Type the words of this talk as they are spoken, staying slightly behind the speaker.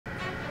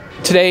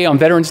Today on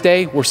Veterans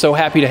Day, we're so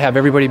happy to have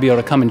everybody be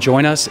able to come and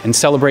join us and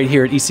celebrate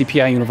here at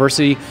ECPI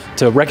University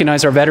to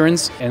recognize our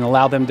veterans and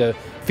allow them to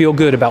feel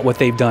good about what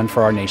they've done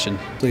for our nation.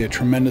 A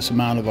tremendous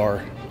amount of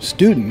our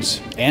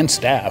students and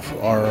staff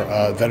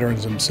are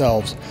veterans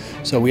themselves,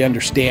 so we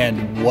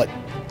understand what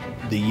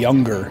the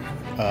younger,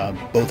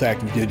 both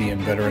active duty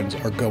and veterans,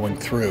 are going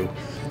through.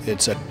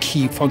 It's a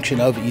key function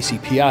of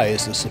ECPI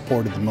is the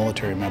support of the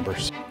military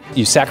members.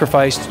 You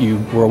sacrificed, you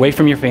were away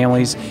from your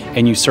families,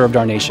 and you served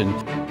our nation.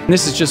 And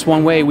this is just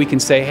one way we can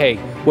say, hey,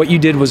 what you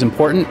did was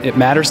important, it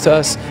matters to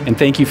us, and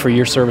thank you for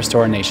your service to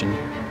our nation.